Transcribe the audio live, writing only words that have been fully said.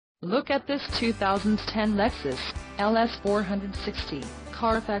Look at this 2010 Lexus LS 460.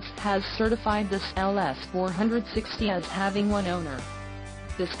 Carfax has certified this LS 460 as having one owner.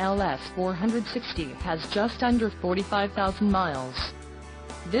 This LS 460 has just under 45,000 miles.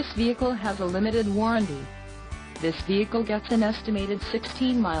 This vehicle has a limited warranty. This vehicle gets an estimated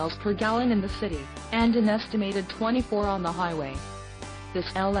 16 miles per gallon in the city, and an estimated 24 on the highway. This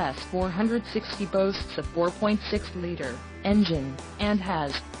LS 460 boasts a 4.6-liter engine, and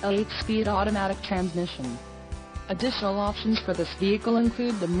has a 8-speed automatic transmission. Additional options for this vehicle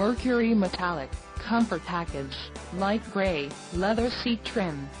include the Mercury Metallic Comfort Package, Light Gray, Leather Seat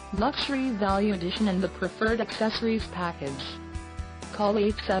Trim, Luxury Value Edition and the Preferred Accessories Package. Call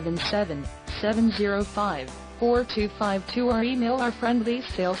 877-705-4252 or email our friendly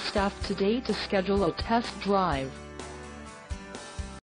sales staff today to schedule a test drive.